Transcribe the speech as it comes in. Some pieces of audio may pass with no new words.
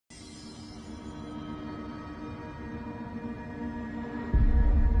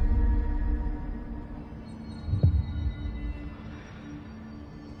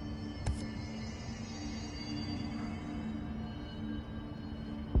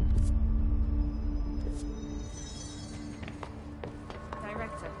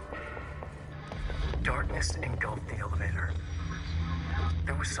Darkness engulfed the elevator.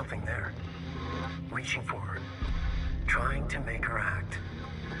 There was something there, reaching for her, trying to make her act.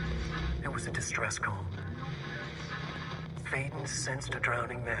 It was a distress call. Faden sensed a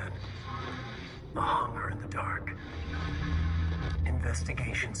drowning man, a hunger in the dark.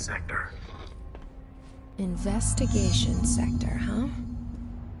 Investigation sector. Investigation sector, huh?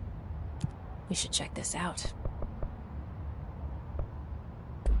 We should check this out.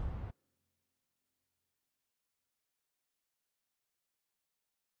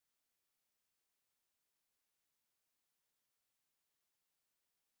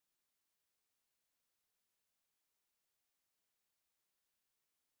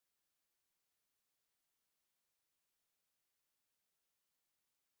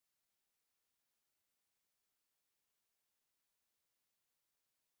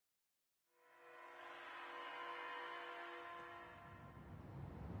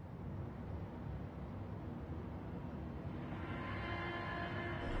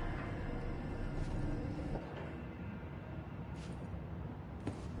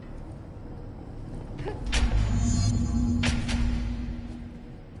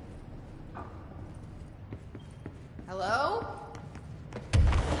 Hello?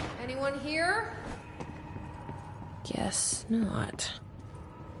 Anyone here? Guess not.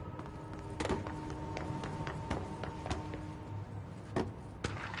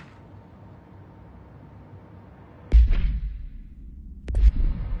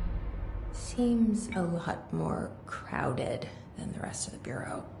 Seems a lot more crowded than the rest of the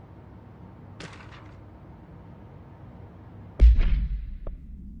bureau.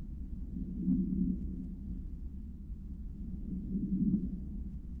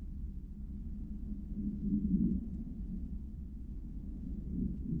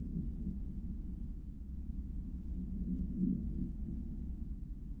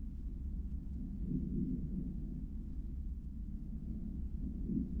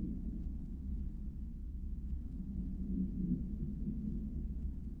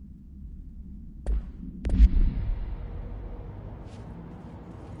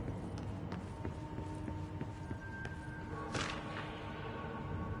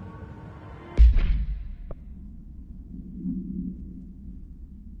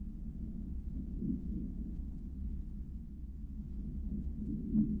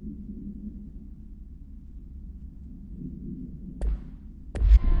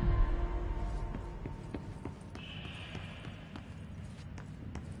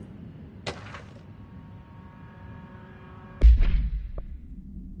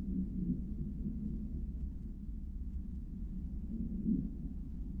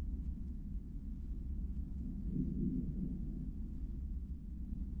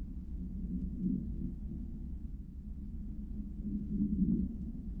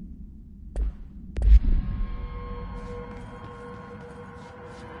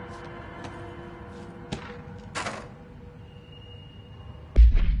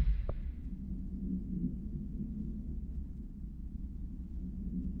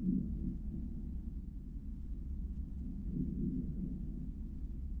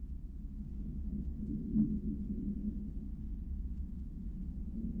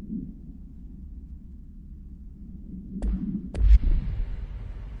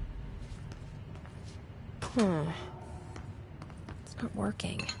 It's not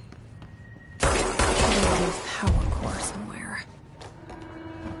working. Maybe there's power core somewhere.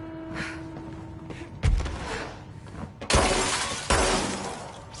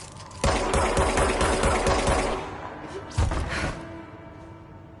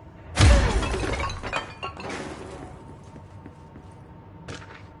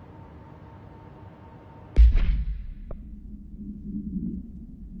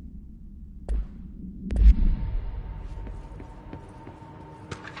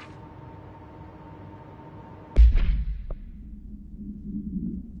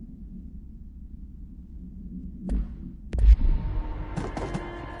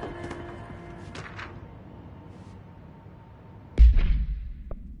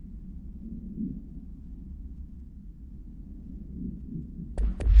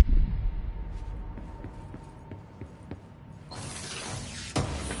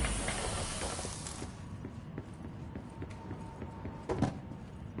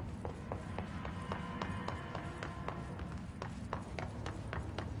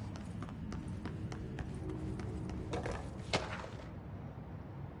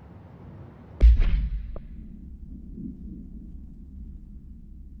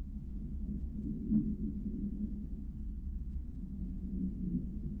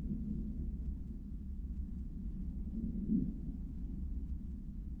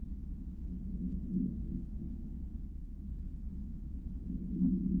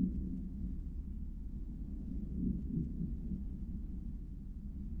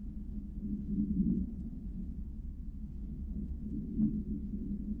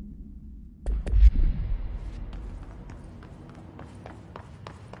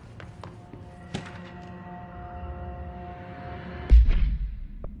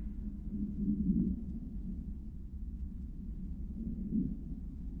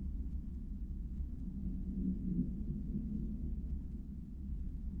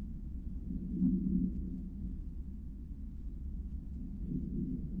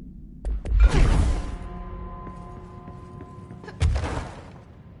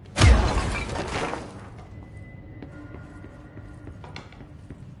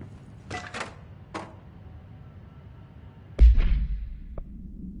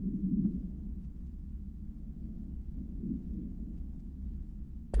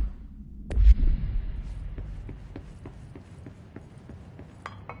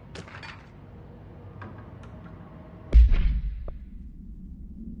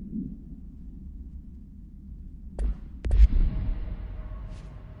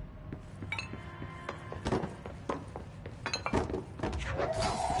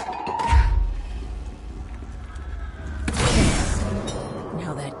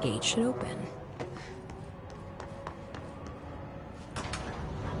 gate should open.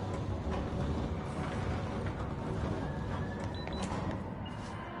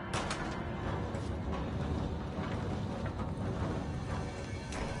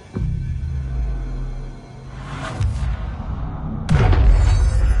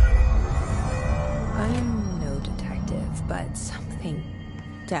 I'm no detective, but something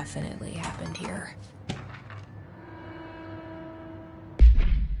definitely happened here.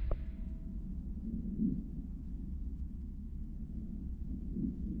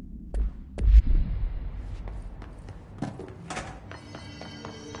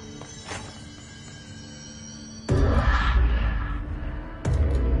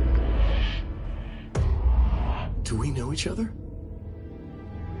 Do we know each other?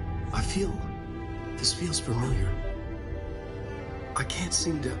 This feels familiar. I can't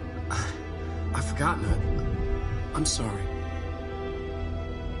seem to... I've forgotten it. I'm sorry.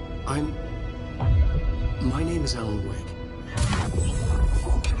 My name is Alan Wake.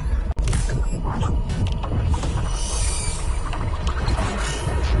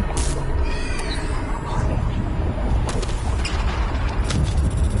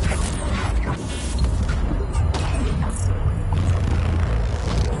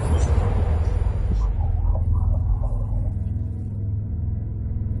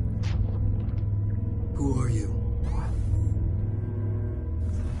 Who are you?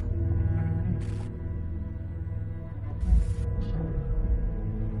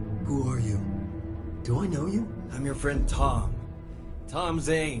 Who are you? Do I know you? I'm your friend Tom. Tom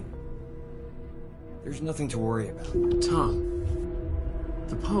Zane. There's nothing to worry about. Tom.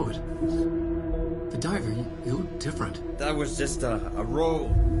 The poet. The diver. You look different. That was just a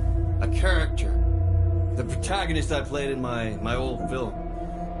role. A character. The protagonist I played in my old film.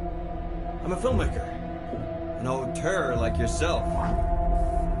 I'm a filmmaker. An auteur like yourself.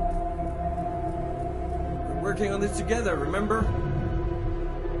 We're working on this together, remember?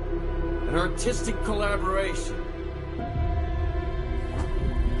 An artistic collaboration.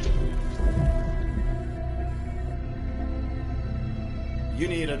 You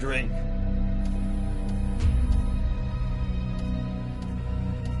need a drink.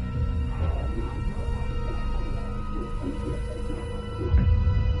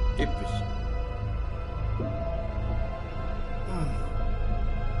 Gibt's.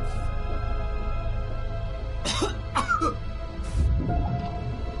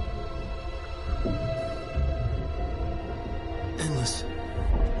 Endless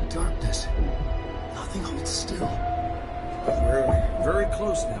darkness. Nothing holds still. But we're very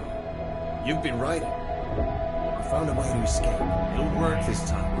close now. You've been writing. I found a way to escape. It'll work this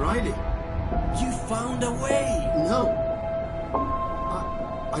time. Riding? You found a way! No.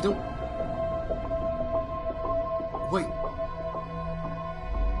 I don't... Wait.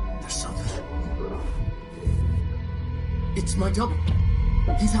 There's something. It's my double.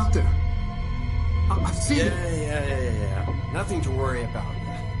 He's out there. I've seen him. Yeah. Nothing to worry about.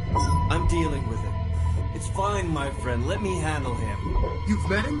 I'm dealing with it. It's fine, my friend. Let me handle him. You've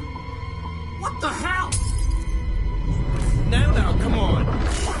met him? What the hell? Now, come on.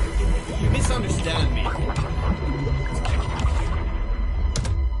 You misunderstand me.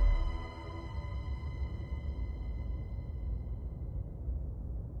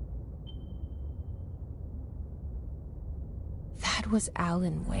 That was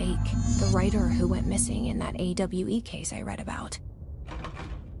Alan Wake, the writer who went missing in that AWE case I read about.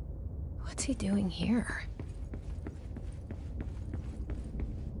 What's he doing here?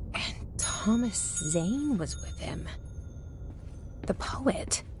 And Thomas Zane was with him. The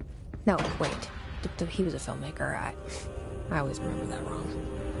poet. No, wait. He was a filmmaker. I always remember that wrong.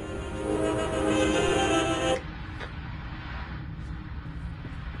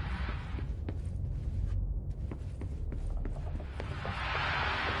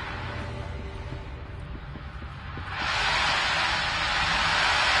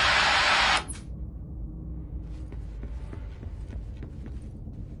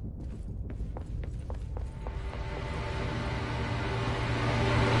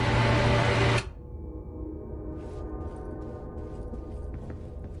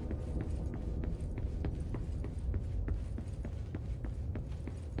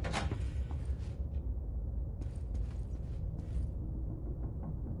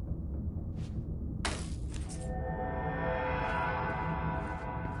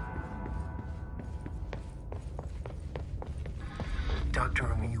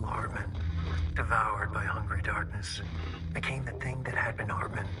 Dr. Emil Hartman, devoured by hungry darkness, became the thing that had been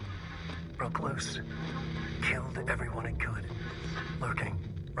Hartman. Broke loose, killed everyone it could, lurking,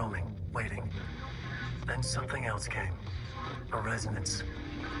 roaming, waiting. Then something else came. A resonance.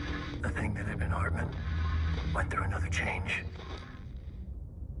 The thing that had been Hartman went through another change.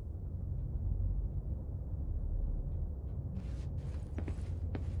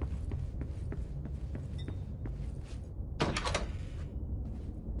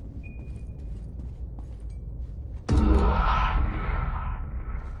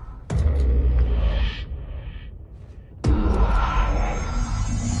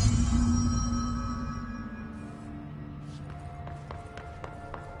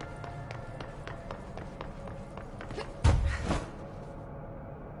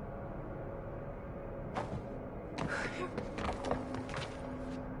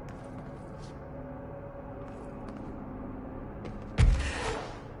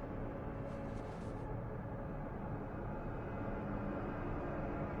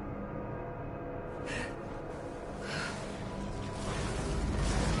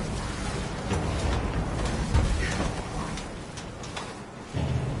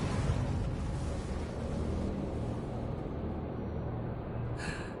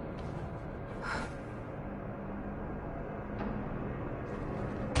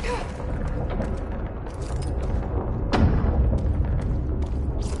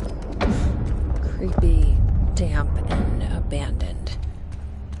 Creepy, damp, and abandoned.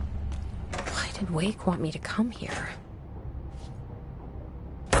 Why did Wake want me to come here?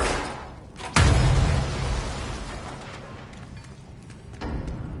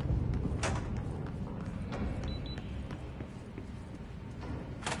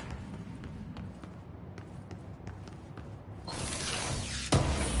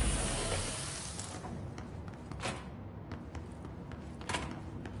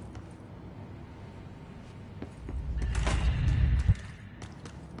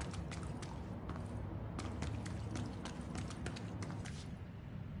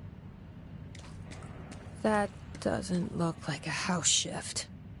 That doesn't look like a house shift.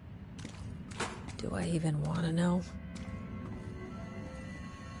 Do I even want to know?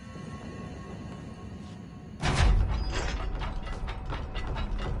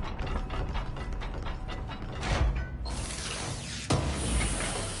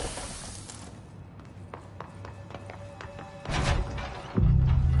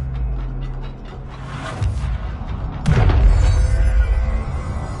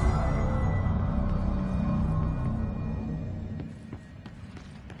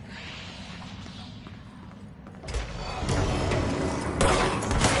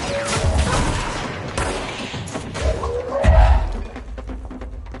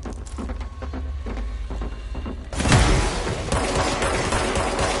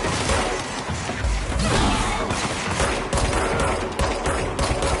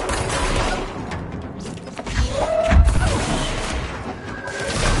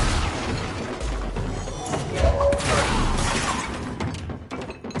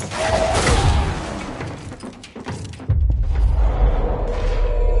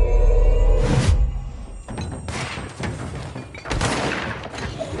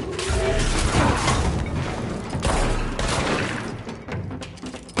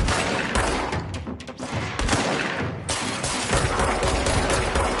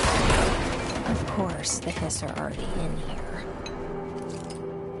 The Hiss are already in here.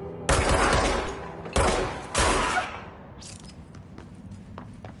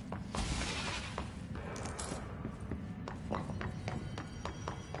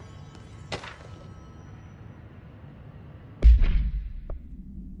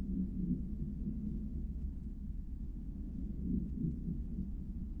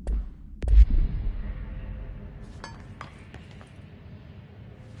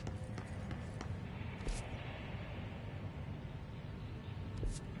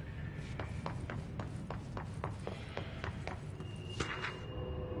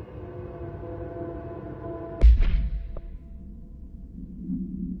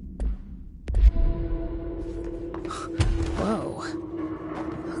 Whoa.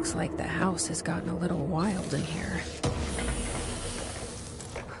 Looks like the house has gotten a little wild in here.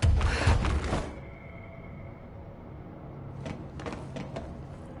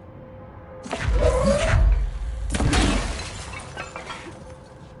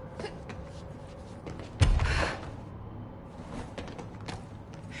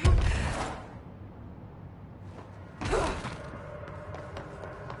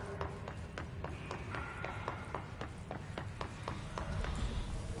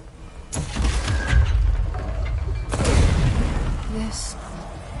 This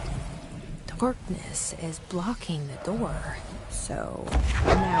darkness is blocking the door, so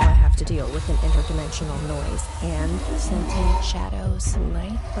now I have to deal with an interdimensional noise and sentient shadows.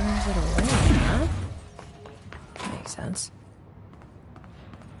 Light burns it away, huh? Makes sense.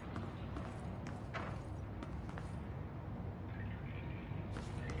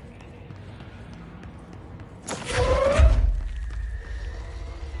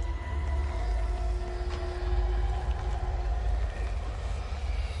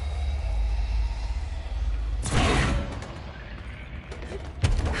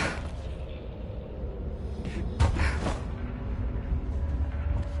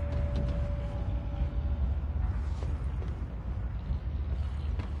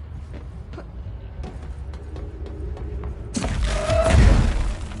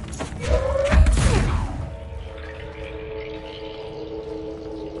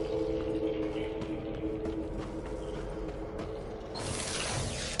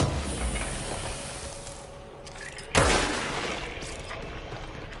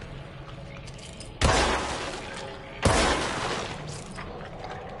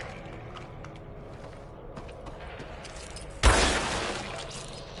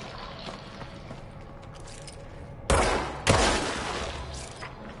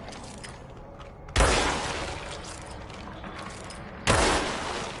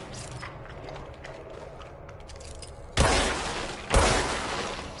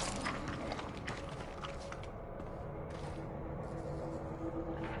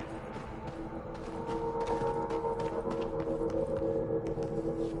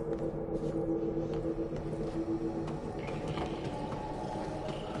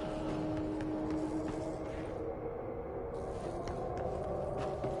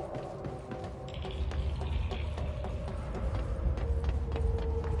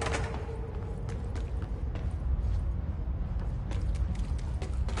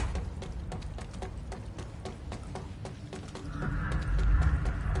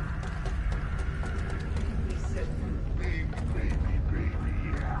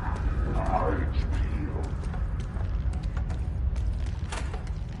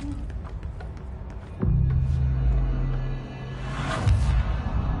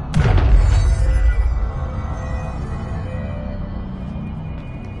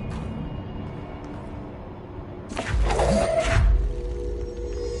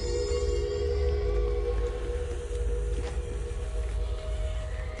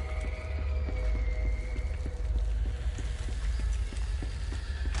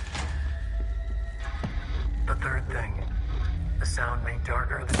 got made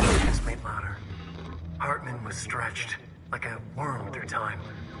darker, the darkness made louder. Hartman was stretched, like a worm through time.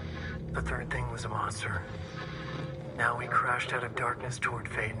 The third thing was a monster. Now we crashed out of darkness toward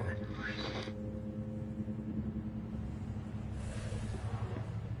Phaeton.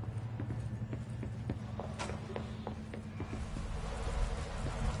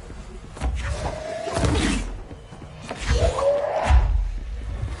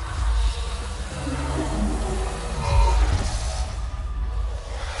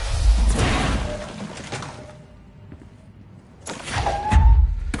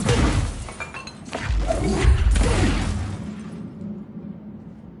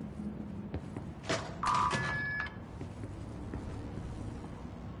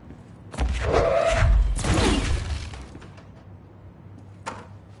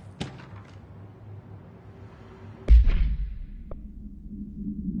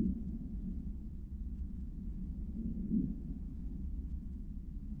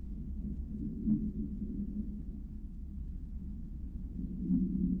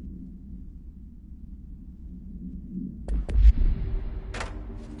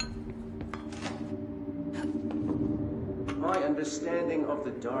 My understanding of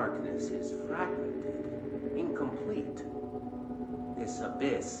the darkness is fragmented, incomplete. This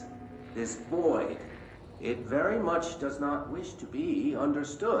abyss, this void, it very much does not wish to be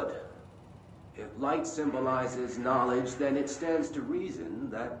understood. If light symbolizes knowledge, then it stands to reason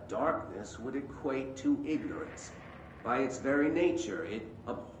that darkness would equate to ignorance. By its very nature, it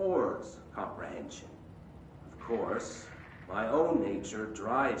abhors comprehension. Of course, my own nature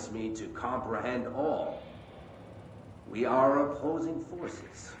drives me to comprehend all. We are opposing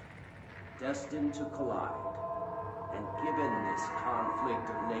forces, destined to collide. And given this conflict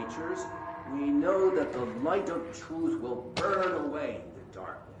of natures, we know that the light of truth will burn away the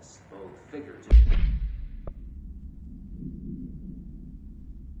darkness, both figuratively.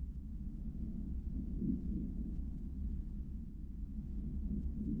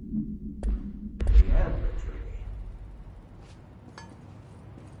 And literally.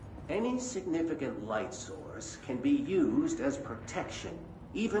 Any significant light source can be used as protection,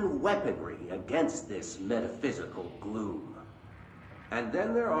 even weaponry, against this metaphysical gloom. And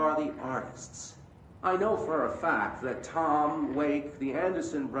then there are the artists. I know for a fact that Tom, Wake, the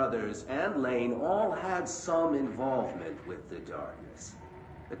Anderson brothers, and Lane all had some involvement with the darkness.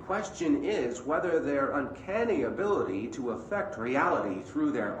 The question is whether their uncanny ability to affect reality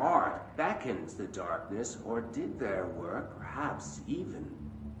through their art beckons the darkness, or did their work perhaps even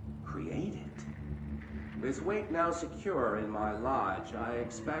create it? With Wake now secure in my lodge, I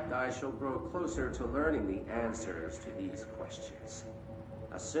expect I shall grow closer to learning the answers to these questions.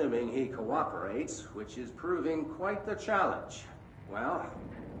 Assuming he cooperates, which is proving quite the challenge. Well,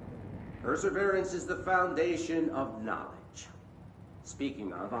 perseverance is the foundation of knowledge.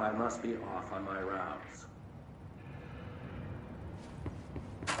 Speaking of, I must be off on my rounds.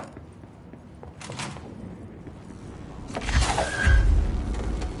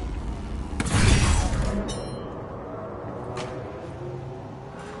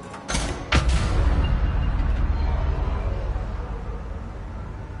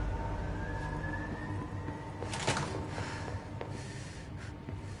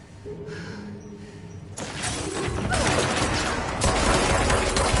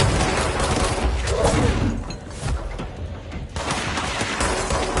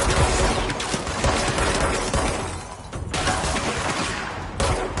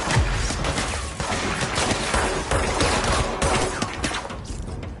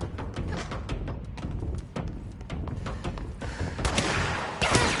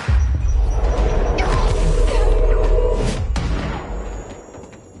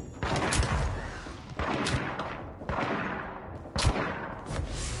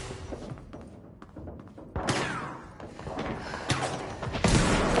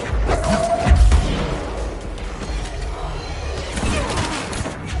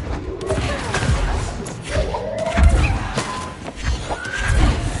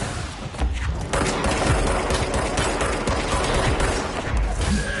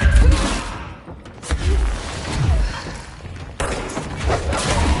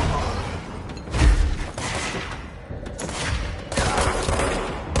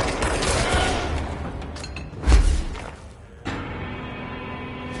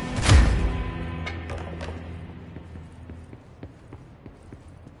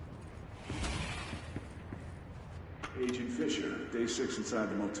 Agent Fisher, day 6 inside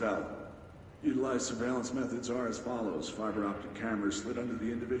the motel. Utilized surveillance methods are as follows. Fiber optic cameras slid under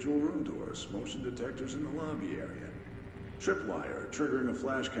the individual room doors. Motion detectors in the lobby area. Tripwire, triggering a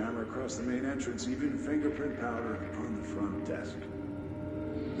flash camera across the main entrance. Even fingerprint powder on the front desk.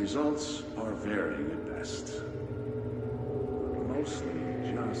 Results are varying at best. Mostly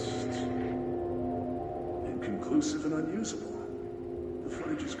just inconclusive and unusable. The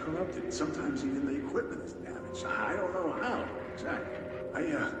footage is corrupted. Sometimes even the equipment is damaged. I don't know how exactly.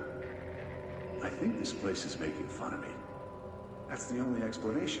 I think this place is making fun of me. That's the only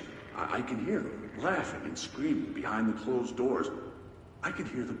explanation. I can hear them laughing and screaming behind the closed doors. I can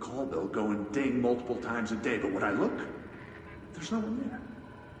hear the call bell go and ding multiple times a day, but when I look, there's no one there.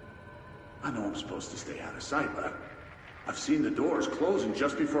 I know I'm supposed to stay out of sight, but I've seen the doors closing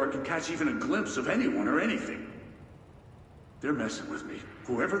just before I can catch even a glimpse of anyone or anything. They're messing with me,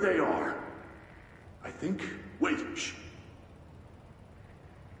 whoever they are. I think... Wait, shh.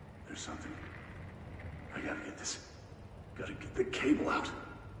 There's something. I gotta get this. Gotta get the cable out.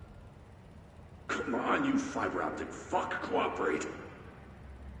 Come on, you fiber optic fuck, cooperate.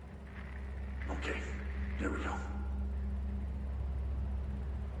 Okay, there we go.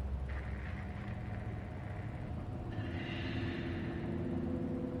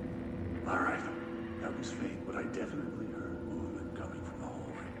 All right, that was faint, but I definitely heard movement coming from the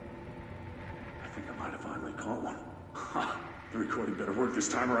hallway. I think I might have finally caught one. Ha! The recording better work this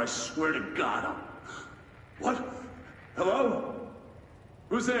time, or I swear to God I'm... What? Hello?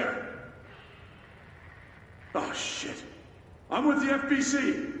 Who's there? Oh, shit. I'm with the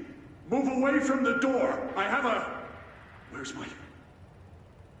FBC. Move away from the door. I have a... Where's my...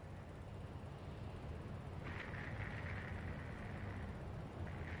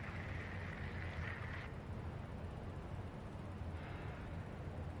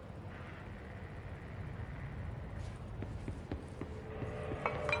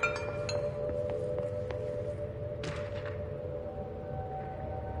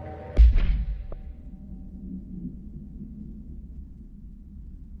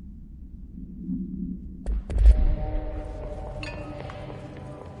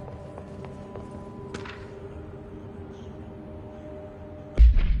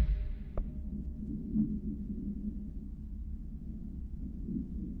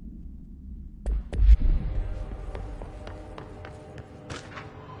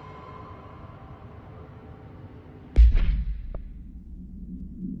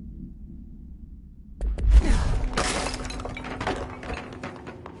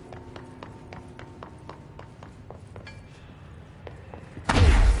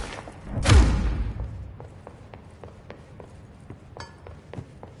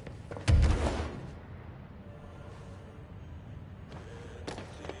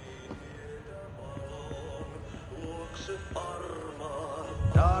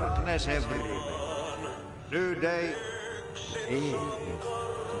 Darkness everywhere. New day. Hey,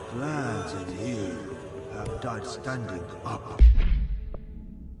 the plants in here have died standing up.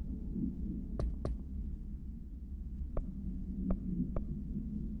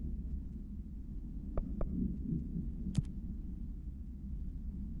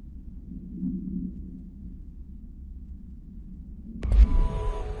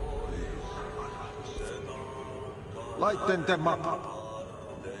 Lighten them up.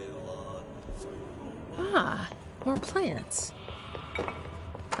 Ah, more plants.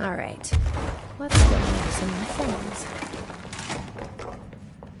 All right, let's go into some things.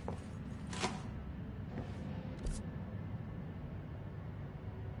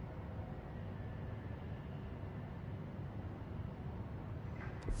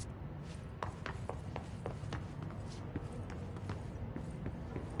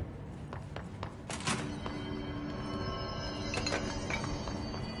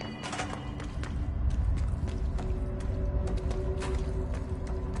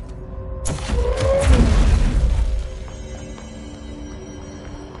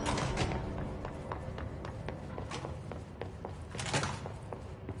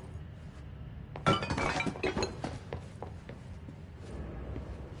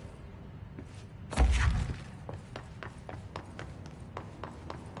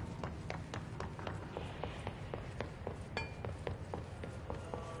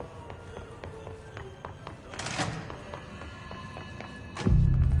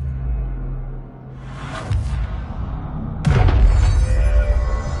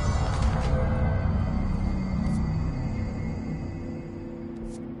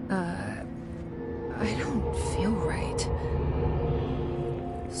 I don't feel right.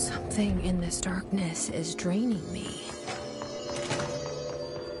 Something in this darkness is draining me.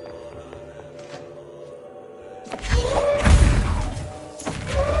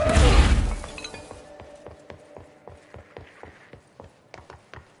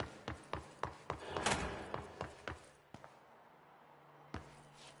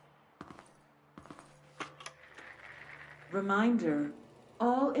 Reminder,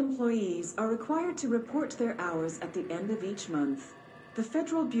 All employees are required to report their hours at the end of each month. The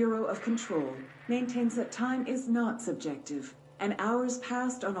Federal Bureau of Control maintains that time is not subjective, and hours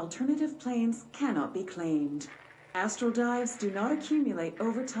passed on alternative planes cannot be claimed. Astral dives do not accumulate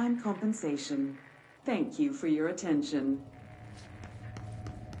overtime compensation. Thank you for your attention.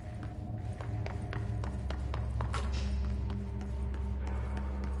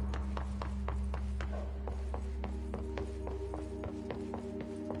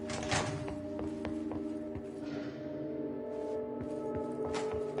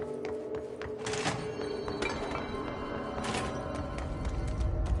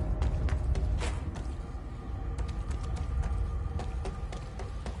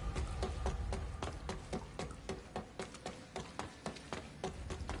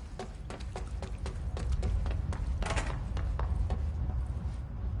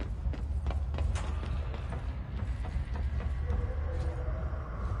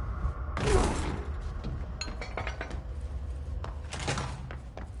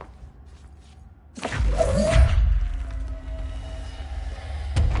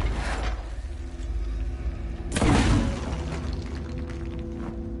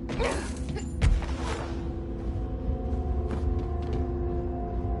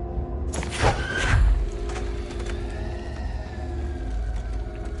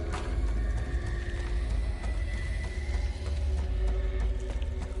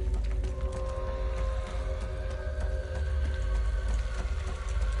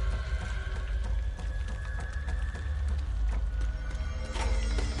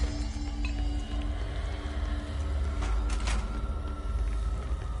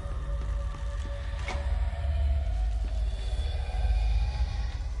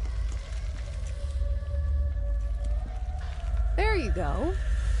 There you go.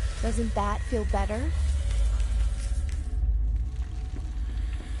 Doesn't that feel better?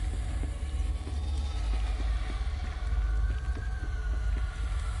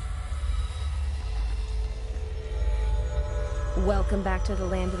 Welcome back to the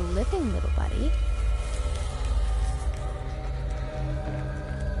land of the living, little buddy.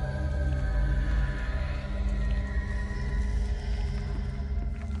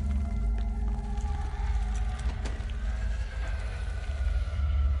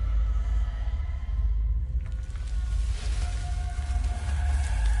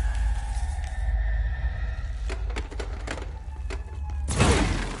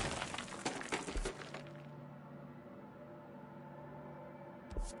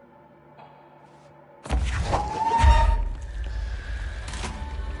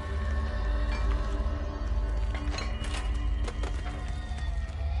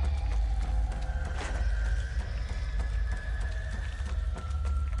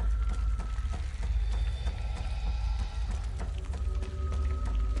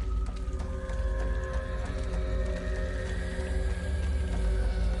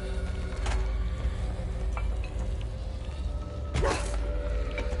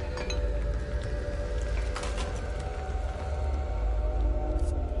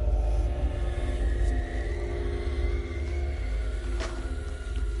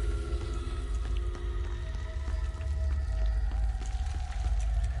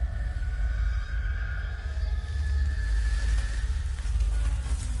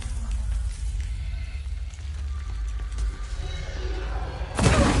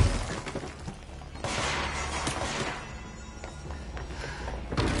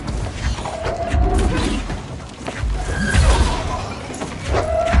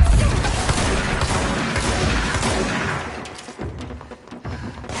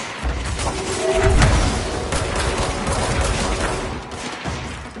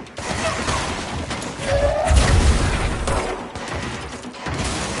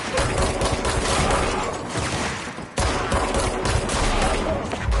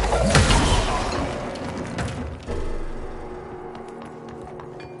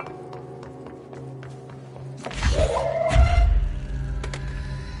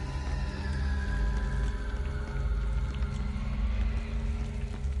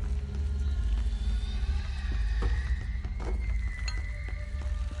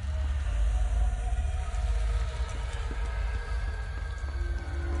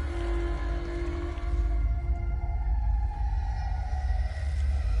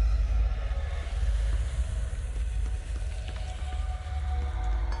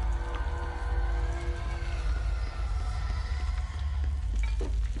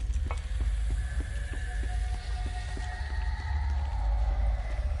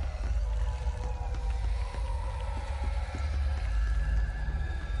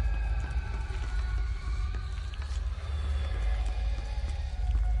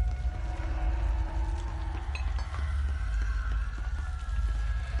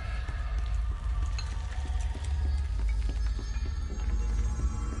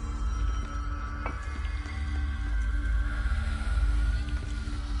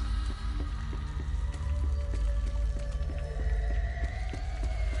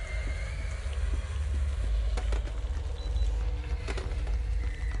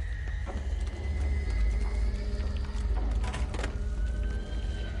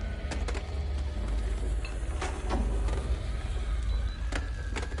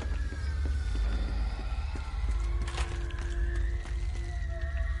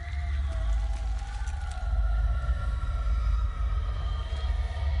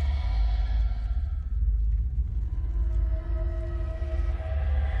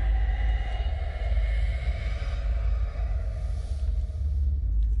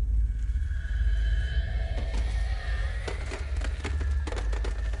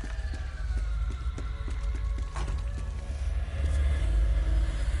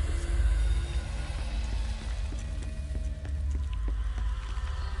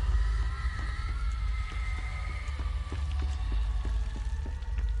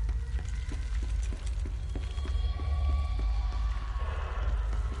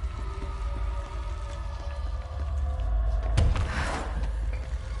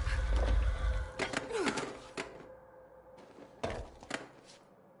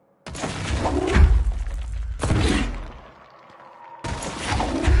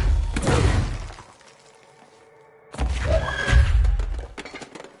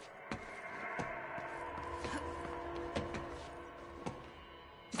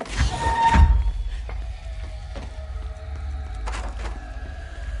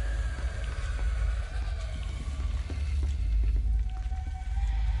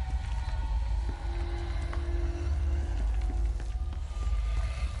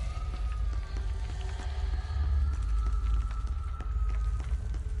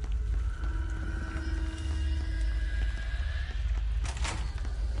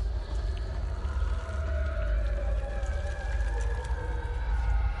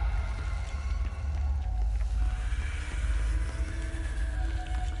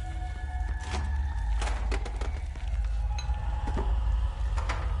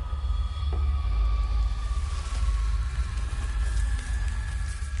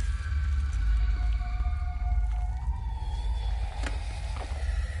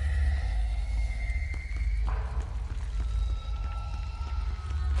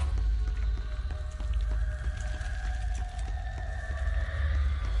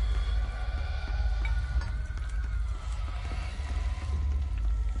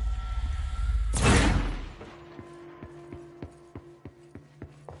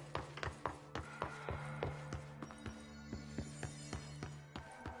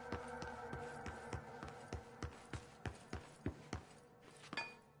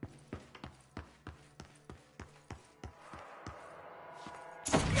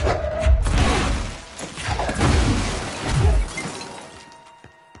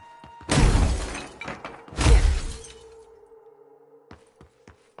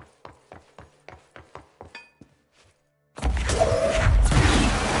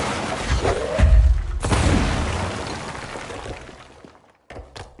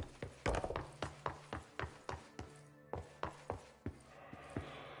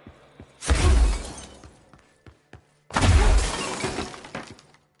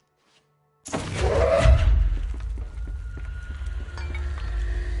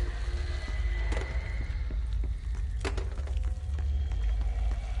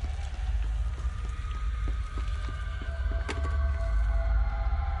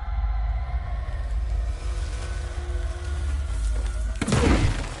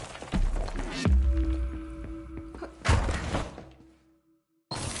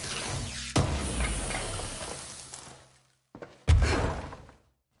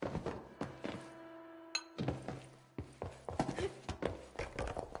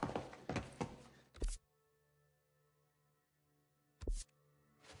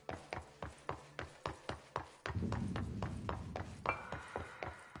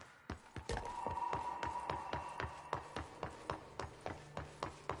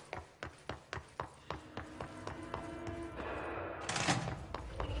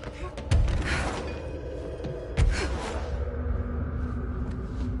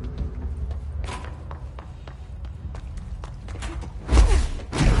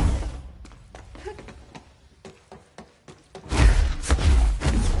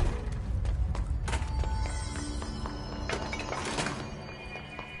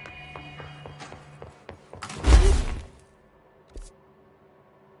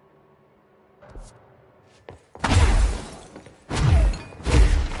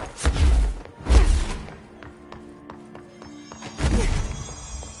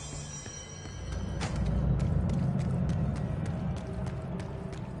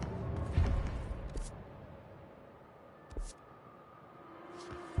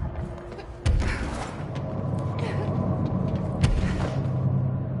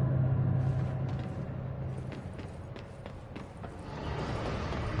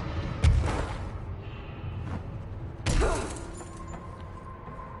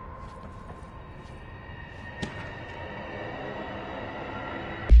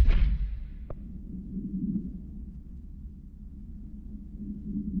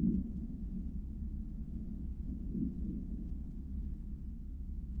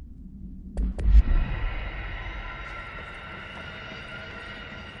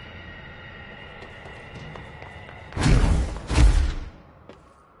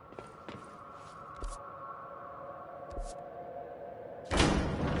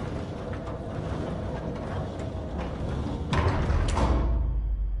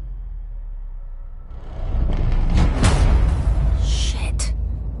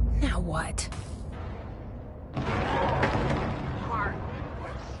 what?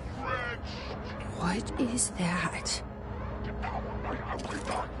 What is that?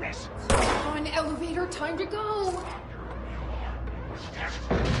 Come on, elevator, time to go!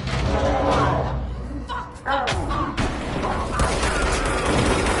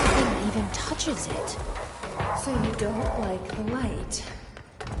 It even touches it. So you don't like the light.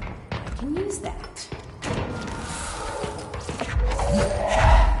 I can use that.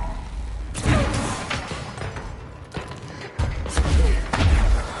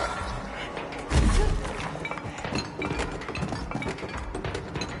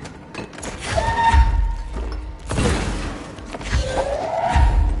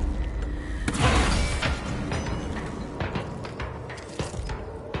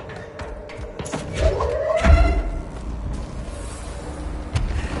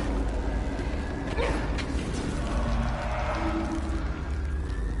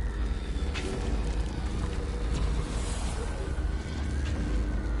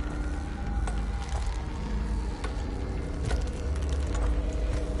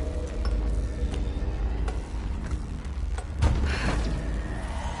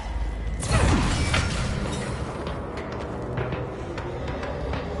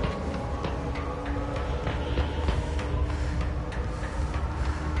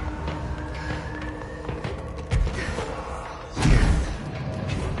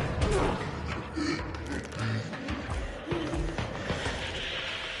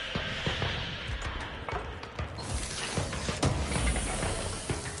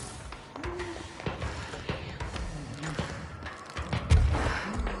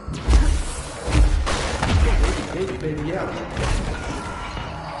 Baby, yeah.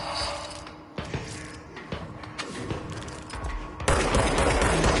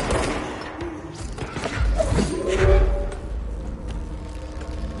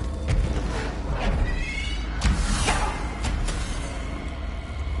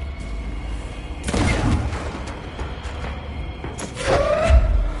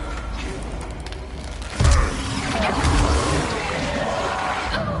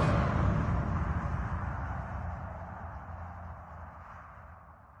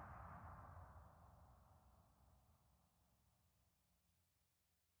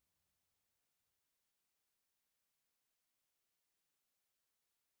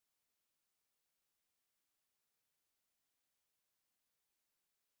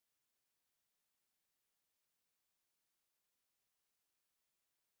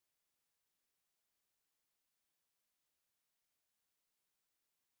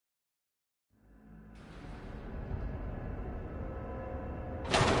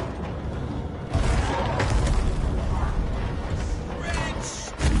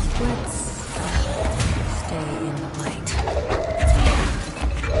 Let's stay in the light.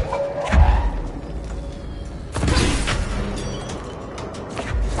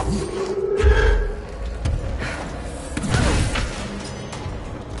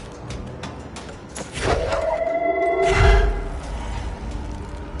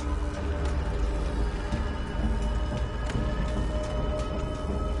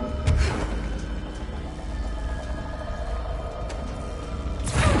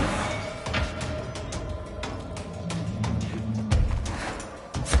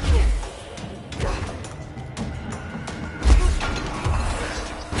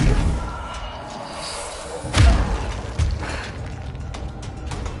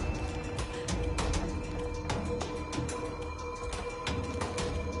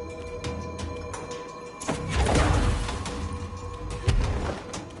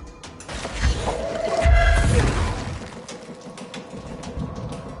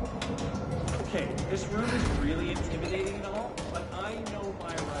 Okay, this room is really intimidating and all, but I know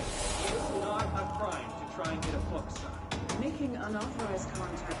my rights. It's not a crime to try and get a book signed. Making unauthorized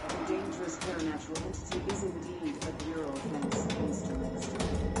contact with a dangerous paranatural entity is indeed a Bureau offense, Mr. Minister,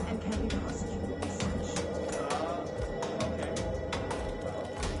 and can be prosecuted as such. Okay. Well,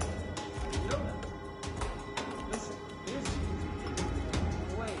 you know that. Listen, this is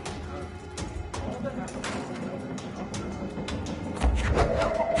way all that happened.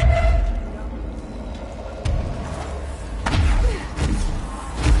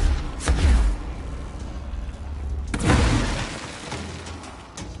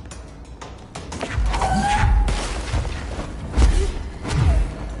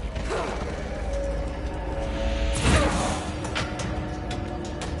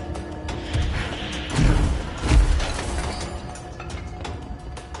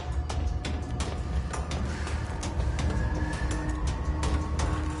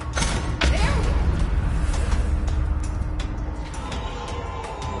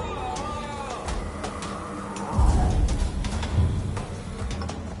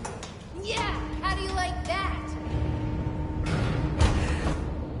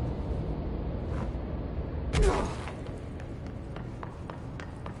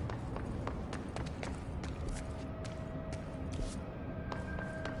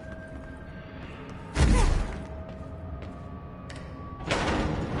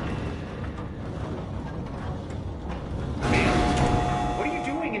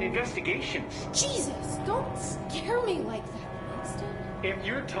 investigations. Jesus, don't scare me like that, Langston. If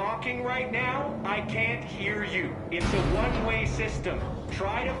you're talking right now, I can't hear you. It's a one-way system.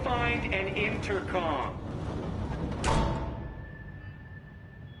 Try to find an intercom.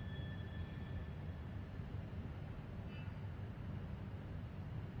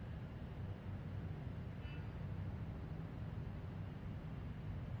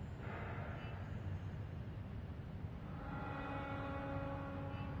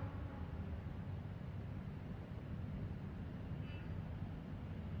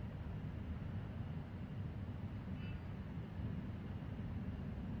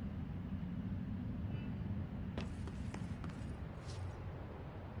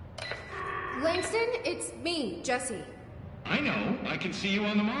 Langston, it's me, Jesse. I know. I can see you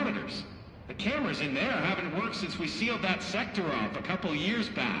on the monitors. The cameras in there haven't worked since we sealed that sector off a couple years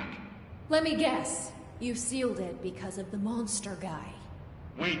back. Let me guess. You sealed it because of the monster guy.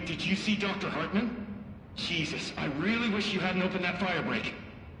 Wait, did you see Dr. Hartman? Jesus, I really wish you hadn't opened that firebreak.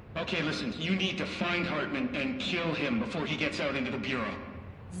 Okay, listen, you need to find Hartman and kill him before he gets out into the Bureau.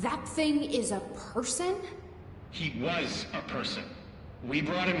 That thing is a person? He was a person. We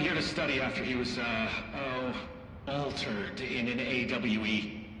brought him here to study after he was, altered in an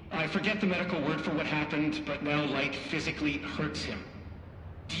AWE. I forget the medical word for what happened, but now light physically hurts him.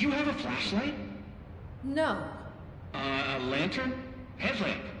 Do you have a flashlight? No. A lantern?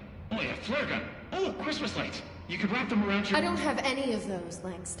 Headlamp? Oh, yeah, flare gun. Oh, Christmas lights. You could wrap them around your... I don't have any of those,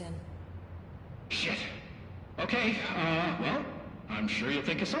 Langston. Shit. Okay, well, I'm sure you'll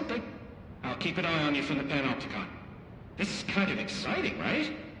think of something. I'll keep an eye on you from the Panopticon. This is kind of exciting,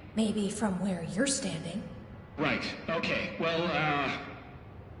 right? Maybe from where you're standing. Right, okay. Well,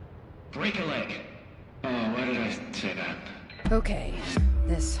 break a leg. Oh, why did I say that? Okay,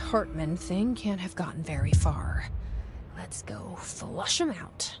 this Hartman thing can't have gotten very far. Let's go flush him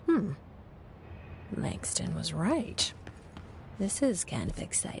out. Langston was right. This is kind of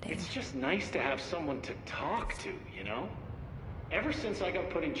exciting. It's just nice to have someone to talk to, you know? Ever since I got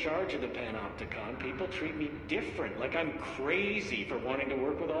put in charge of the Panopticon, people treat me different, like I'm crazy for wanting to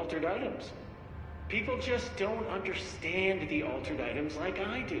work with altered items. People just don't understand the altered items like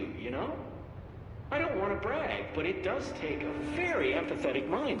I do, you know? I don't want to brag, but it does take a very empathetic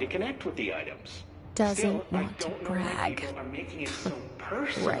mind to connect with the items. Doesn't Still, want to brag. People are making it so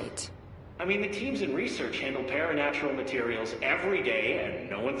personal. Right. I mean, the teams in research handle paranatural materials every day, and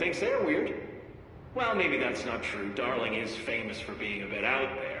no one thinks they're weird. Well, maybe that's not true. Darling is famous for being a bit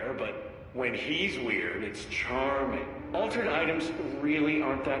out there, but when he's weird, it's charming. Altered items really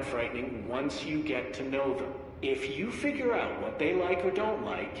aren't that frightening once you get to know them. If you figure out what they like or don't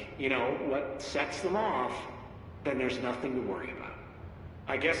like, you know, what sets them off, then there's nothing to worry about.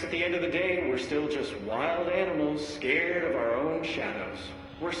 I guess at the end of the day, we're still just wild animals scared of our own shadows.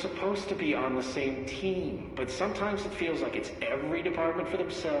 We're supposed to be on the same team, but sometimes it feels like it's every department for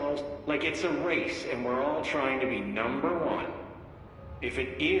themselves, like it's a race and we're all trying to be number one. If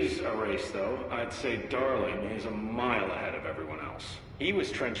it is a race, though, I'd say Darling is a mile ahead of everyone else. He was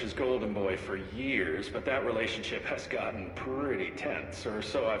Trench's golden boy for years, but that relationship has gotten pretty tense, or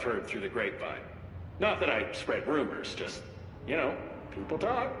so I've heard through the grapevine. Not that I spread rumors, just, you know, people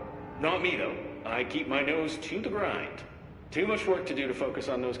talk. Not me, though. I keep my nose to the grind. Too much work to do to focus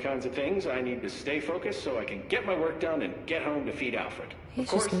on those kinds of things. I need to stay focused so I can get my work done and get home to feed Alfred. He's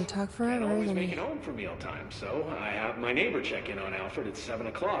just gonna talk forever, always isn't make he? it home for mealtime, so I have my neighbor check in on Alfred at 7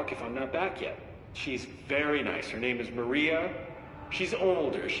 o'clock if I'm not back yet. She's very nice. Her name is Maria. She's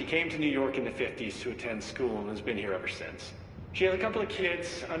older. She came to New York in the 50s to attend school and has been here ever since. She has a couple of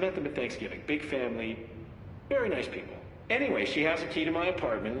kids. I met them at Thanksgiving. Big family. Very nice people. Anyway, she has a key to my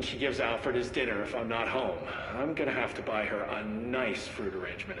apartment, and she gives Alfred his dinner if I'm not home. I'm gonna have to buy her a nice fruit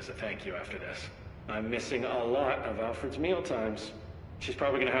arrangement as a thank you after this. I'm missing a lot of Alfred's meal times. She's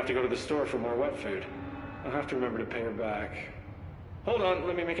probably gonna have to go to the store for more wet food. I'll have to remember to pay her back. Hold on,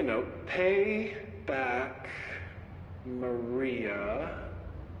 let me make a note. Pay back Maria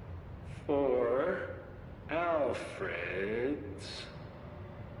for Alfred's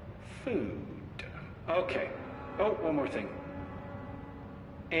food. Okay. Oh, one more thing.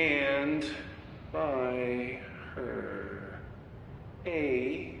 And buy her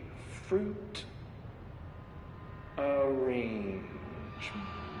a fruit arrangement.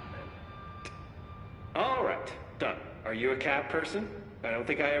 All right, done. Are you a cat person? I don't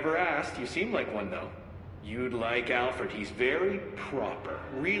think I ever asked. You seem like one, though. You'd like Alfred. He's very proper.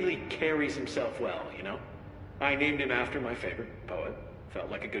 Really carries himself well, you know? I named him after my favorite poet.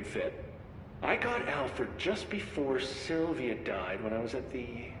 Felt like a good fit. I got Alfred just before Sylvia died when I was at the...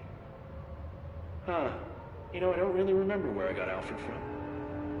 You know, I don't really remember where I got Alfred from.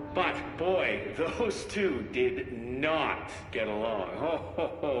 But, boy, those two did not get along.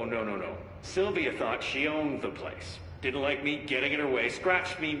 Oh, no. Sylvia thought she owned the place. Didn't like me getting in her way,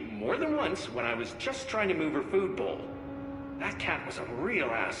 scratched me more than once when I was just trying to move her food bowl. That cat was a real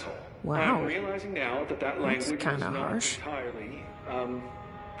asshole. Wow. I'm realizing now that language kinda was not harsh. entirely,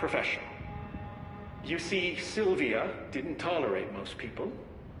 professional. You see, Sylvia didn't tolerate most people.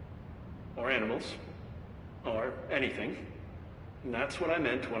 Or animals. Or anything. And that's what I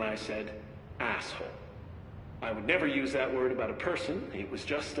meant when I said asshole. I would never use that word about a person. It was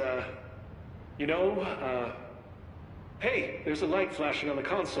just, hey, there's a light flashing on the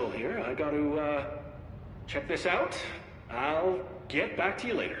console here. I gotta, check this out. I'll get back to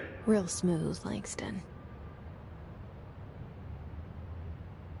you later. Real smooth, Langston.